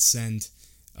 hey, let's send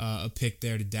a pick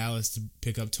there to Dallas to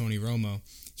pick up Tony Romo.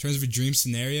 In terms of a dream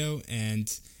scenario,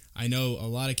 and I know a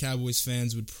lot of Cowboys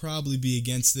fans would probably be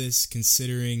against this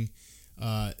considering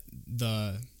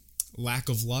the lack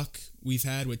of luck we've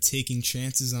had with taking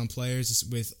chances on players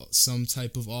with some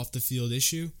type of off-the-field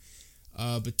issue.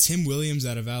 But Tim Williams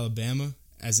out of Alabama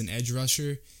as an edge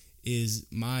rusher is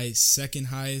my second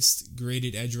highest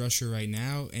graded edge rusher right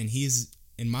now, and he is,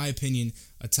 in my opinion,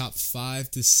 a top 5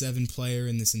 to 7 player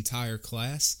in this entire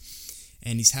class.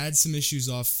 And he's had some issues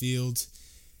off-field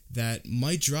that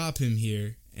might drop him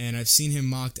here, and I've seen him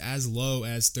mocked as low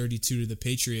as 32 to the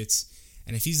Patriots.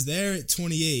 And if he's there at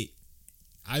 28,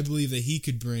 I believe that he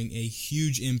could bring a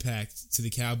huge impact to the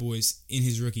Cowboys in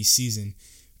his rookie season.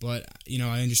 But, you know,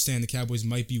 I understand the Cowboys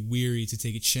might be weary to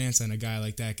take a chance on a guy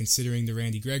like that, considering the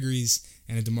Randy Gregorys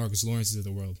and the DeMarcus Lawrences of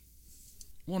the world.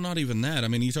 Well, not even that. I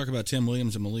mean, you talk about Tim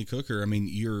Williams and Malik Hooker. I mean,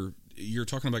 you're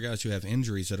talking about guys who have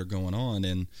injuries that are going on,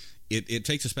 and it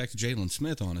takes us back to Jalen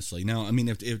Smith, honestly. Now, I mean,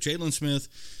 if Jalen Smith,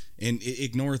 and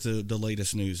ignore the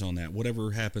latest news on that,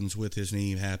 whatever happens with his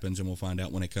knee happens, and we'll find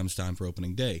out when it comes time for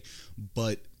opening day.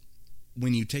 But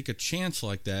when you take a chance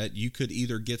like that, you could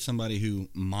either get somebody who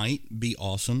might be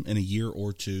awesome in a year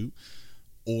or two,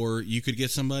 or you could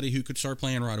get somebody who could start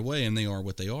playing right away, and they are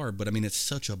what they are. But, I mean, it's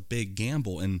such a big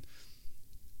gamble. And,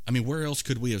 I mean, where else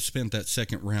could we have spent that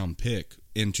second-round pick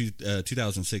in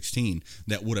 2016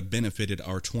 that would have benefited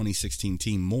our 2016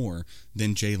 team more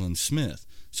than Jalen Smith?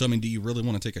 So, I mean, do you really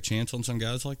want to take a chance on some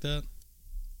guys like that?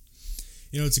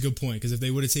 You know, it's a good point, because if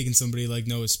they would have taken somebody like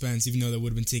Noah Spence, even though they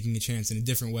would have been taking a chance in a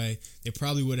different way, they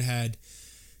probably would have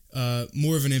had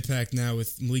more of an impact now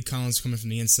with Malik Collins coming from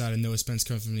the inside and Noah Spence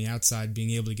coming from the outside,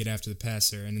 being able to get after the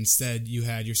passer. And instead, you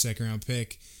had your second-round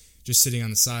pick just sitting on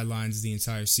the sidelines the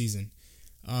entire season.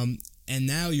 And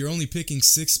now you're only picking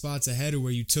 6 spots ahead of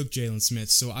where you took Jalen Smith.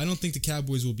 So I don't think the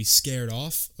Cowboys will be scared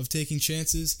off of taking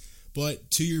chances.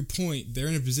 But to your point, they're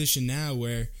in a position now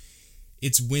where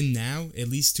it's win now, at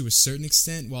least to a certain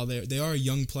extent. While they are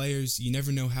young players, you never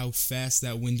know how fast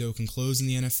that window can close in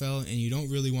the NFL, and you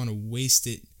don't really want to waste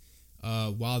it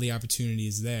while the opportunity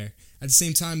is there. At the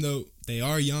same time, though, they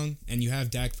are young, and you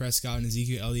have Dak Prescott and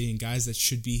Ezekiel Elliott and guys that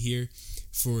should be here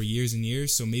for years and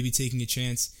years. So maybe taking a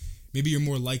chance, maybe you're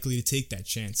more likely to take that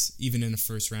chance, even in the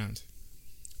first round.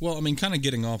 Well, I mean, kind of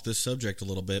getting off this subject a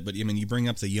little bit, but I mean, you bring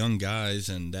up the young guys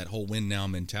and that whole win now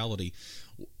mentality.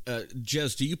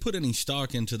 Jez, do you put any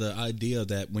stock into the idea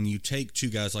that when you take two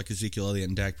guys like Ezekiel Elliott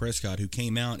and Dak Prescott, who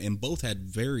came out and both had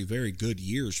very, very good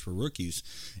years for rookies,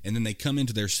 and then they come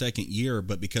into their second year,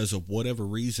 but because of whatever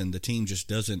reason, the team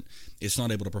just it's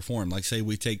not able to perform. Like, say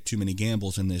we take too many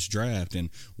gambles in this draft and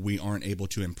we aren't able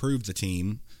to improve the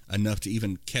team enough to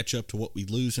even catch up to what we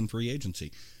lose in free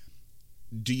agency.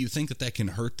 Do you think that can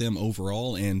hurt them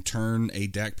overall and turn a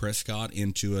Dak Prescott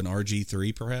into an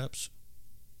RG3 perhaps?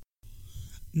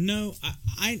 No,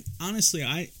 I honestly,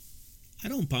 I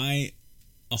don't buy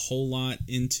a whole lot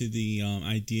into the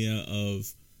idea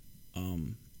of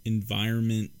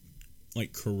environment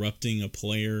like corrupting a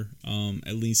player,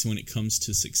 at least when it comes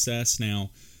to success.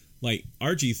 Now, like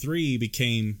RG3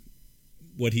 became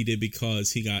what he did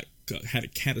because he had a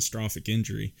catastrophic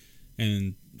injury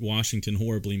and Washington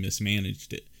horribly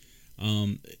mismanaged it.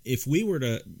 If we were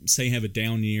to say have a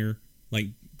down year, like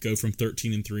go from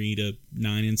 13-3 to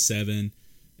 9-7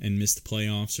 and miss the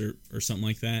playoffs or something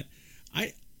like that,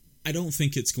 I don't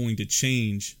think it's going to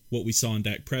change what we saw in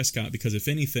Dak Prescott, because if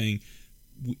anything,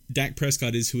 Dak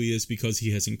Prescott is who he is because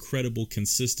he has incredible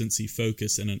consistency,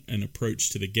 focus, and an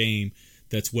approach to the game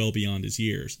that's well beyond his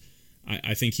years.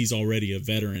 I think he's already a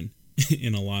veteran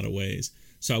in a lot of ways.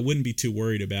 So I wouldn't be too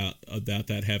worried about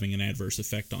that having an adverse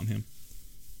effect on him.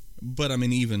 But, I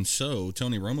mean, even so,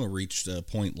 Tony Romo reached a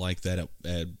point like that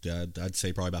I'd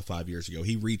say probably about 5 years ago.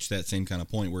 He reached that same kind of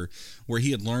point where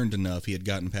he had learned enough. He had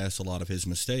gotten past a lot of his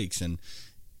mistakes, and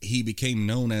he became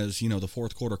known as, the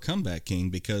fourth quarter comeback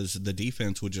king, because the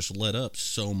defense would just let up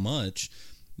so much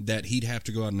that he'd have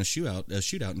to go out in a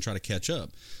shootout and try to catch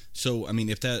up. So, I mean,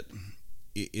 if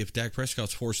Dak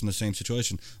Prescott's forced in the same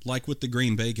situation, like with the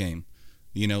Green Bay game,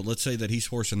 let's say that he's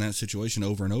forced in that situation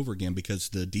over and over again because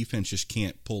the defense just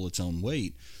can't pull its own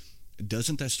weight.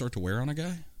 Doesn't that start to wear on a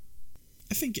guy?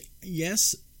 I think,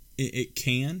 yes, it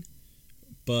can,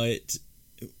 but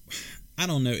I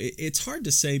don't know. It's hard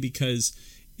to say, because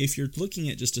if you're looking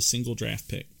at just a single draft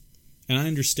pick, and I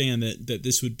understand that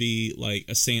this would be like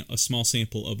a small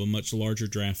sample of a much larger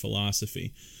draft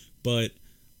philosophy, but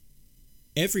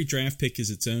every draft pick is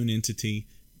its own entity,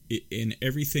 and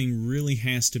everything really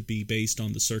has to be based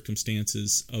on the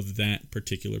circumstances of that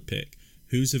particular pick.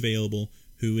 Who's available,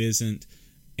 who isn't,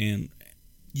 and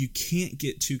you can't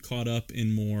get too caught up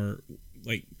in more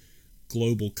like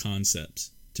global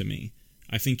concepts, to me.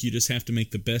 I think you just have to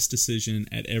make the best decision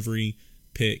at every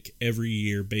pick every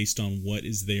year based on what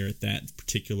is there at that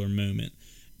particular moment.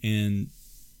 And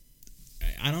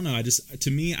I don't know. I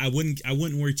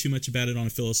wouldn't worry too much about it on a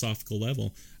philosophical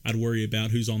level. I'd worry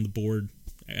about who's on the board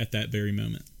at that very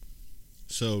moment.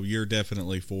 So you're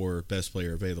definitely for best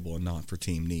player available and not for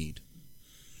team need.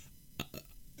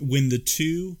 When the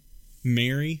two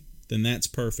marry, then that's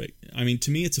perfect. I mean,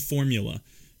 to me, it's a formula.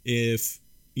 If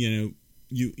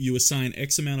you assign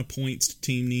X amount of points to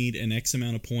team need and X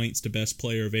amount of points to best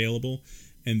player available,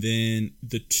 and then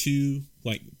the two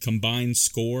combined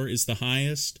score is the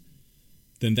highest,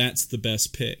 then that's the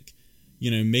best pick.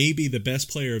 Maybe the best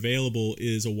player available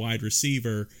is a wide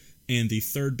receiver and the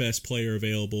third best player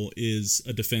available is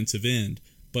a defensive end,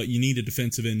 but you need a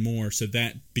defensive end more, so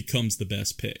that becomes the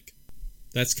best pick.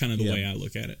 That's kind of the way I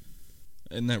look at it.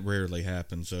 And that rarely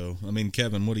happens. So, I mean,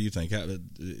 Kevin, what do you think?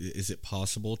 Is it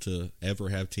possible to ever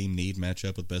have team need match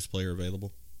up with best player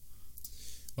available?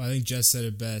 Well, I think Jess said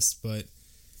it best, but,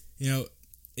 it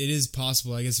is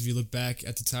possible. I guess if you look back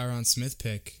at the Tyron Smith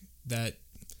pick, that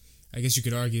I guess you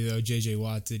could argue, though, J.J.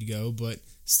 Watt did go, but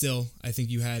still, I think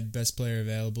you had best player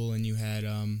available and you had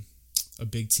a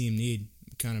big team need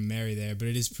kind of marry there, but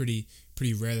it is pretty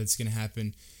rare that's going to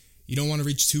happen. You don't want to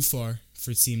reach too far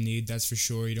for team need, that's for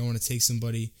sure. You don't want to take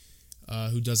somebody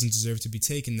who doesn't deserve to be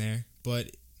taken there,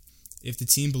 but if the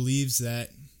team believes that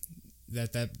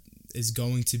is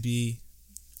going to be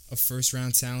a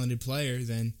first-round talented player,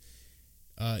 then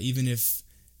even if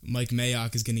Mike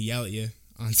Mayock is going to yell at you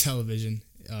on television,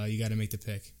 you got to make the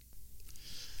pick.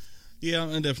 Yeah,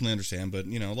 I definitely understand, but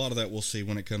a lot of that we'll see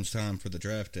when it comes time for the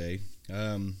draft day.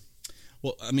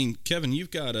 Well, I mean, Kevin, you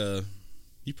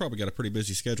probably got a pretty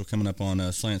busy schedule coming up on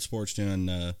Slant Sports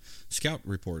doing scout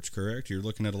reports, correct? You're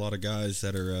looking at a lot of guys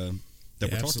that are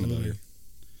we're talking about here.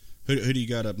 Who do you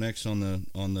got up next on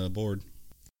the board?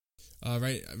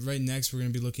 Right next, we're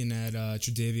going to be looking at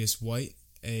Tre'Davious White,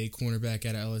 a cornerback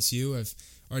out of LSU. I've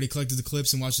already collected the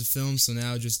clips and watched the film, so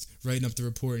now just writing up the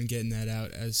report and getting that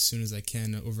out as soon as I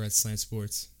can over at Slant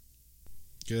Sports.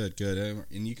 Good.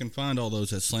 And you can find all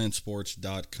those at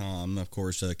slantsports.com. Of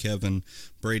course, Kevin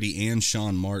Brady and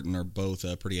Sean Martin are both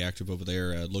pretty active over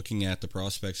there, looking at the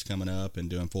prospects coming up and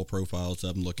doing full profiles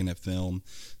of them, looking at film.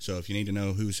 So if you need to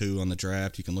know who's who on the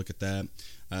draft, you can look at that.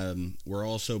 We're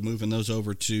also moving those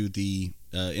over to the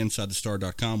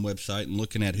InsideTheStar.com website and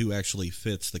looking at who actually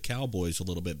fits the Cowboys a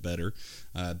little bit better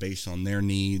based on their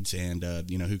needs and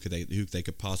who they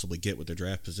could possibly get with their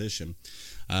draft position.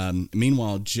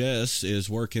 Meanwhile, Jess is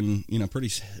working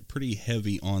pretty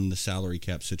heavy on the salary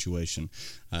cap situation.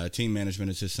 Team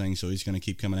management is his thing, so he's going to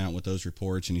keep coming out with those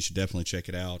reports, and you should definitely check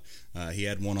it out. He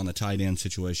had one on the tight end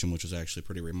situation, which was actually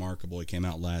pretty remarkable. He came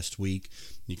out last week.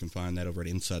 You can find that over at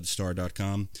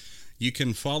InsideTheStar.com. You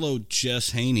can follow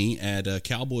Jess Haynie at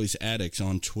Cowboys Addicts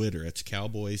on Twitter. It's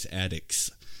Cowboys Addicts.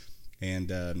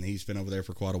 And he's been over there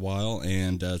for quite a while,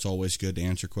 and it's always good to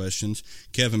answer questions.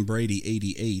 Kevin Brady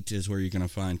 88 is where you're going to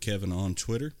find Kevin on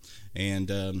Twitter. And,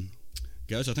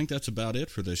 guys, I think that's about it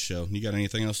for this show. You got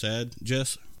anything else to add,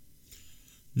 Jess?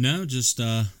 No, just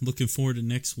looking forward to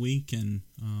next week, and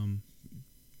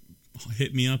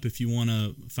hit me up if you want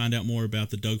to find out more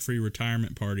about the Doug Free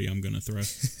retirement party I'm going to throw.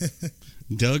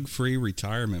 Doug Free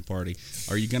retirement party.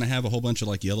 Are you going to have a whole bunch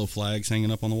of yellow flags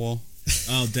hanging up on the wall?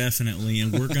 Oh, definitely.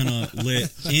 And we're going to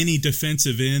let any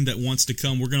defensive end that wants to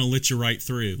come, we're going to let you right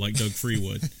through like Doug Free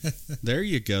would. There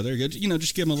you go.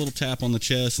 Just give him a little tap on the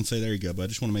chest and say, there you go, bud. I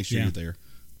just want to make sure you're there.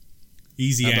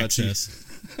 Easy access.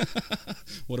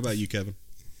 What about you, Kevin?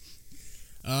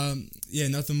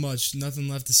 Nothing much. Nothing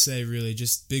left to say, really.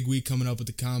 Just big week coming up with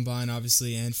the Combine,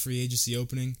 obviously, and free agency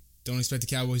opening. Don't expect the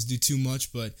Cowboys to do too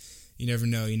much, but you never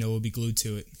know. We'll be glued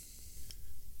to it.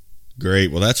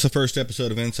 Great. Well, that's the first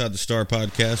episode of Inside the Star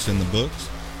podcast in the books.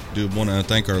 Do want to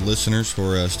thank our listeners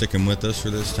for sticking with us for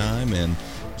this time, and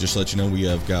just let you know we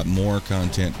have got more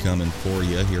content coming for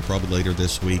you here probably later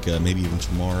this week, maybe even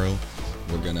tomorrow.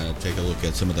 We're going to take a look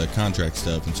at some of the contract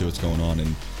stuff and see what's going on,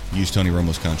 and use Tony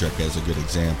Romo's contract as a good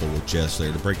example with Jess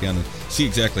there to break down and see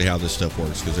exactly how this stuff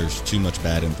works, because there's too much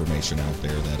bad information out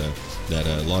there that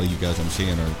a lot of you guys I'm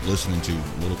seeing are listening to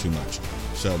a little too much.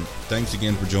 So thanks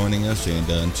again for joining us, and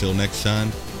until next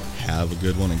time, have a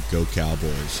good one and go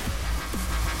Cowboys.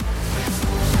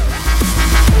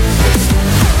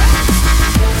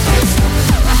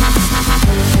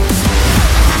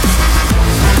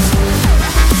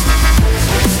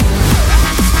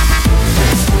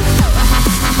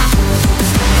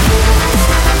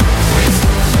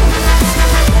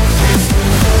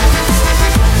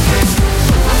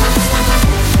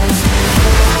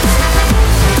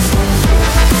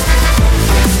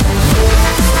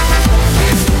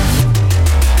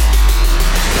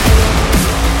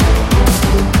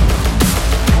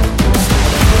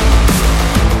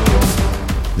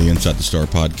 Inside the Star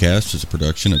podcast is a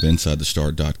production of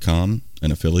InsideTheStar.com,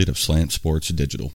 an affiliate of Slant Sports Digital.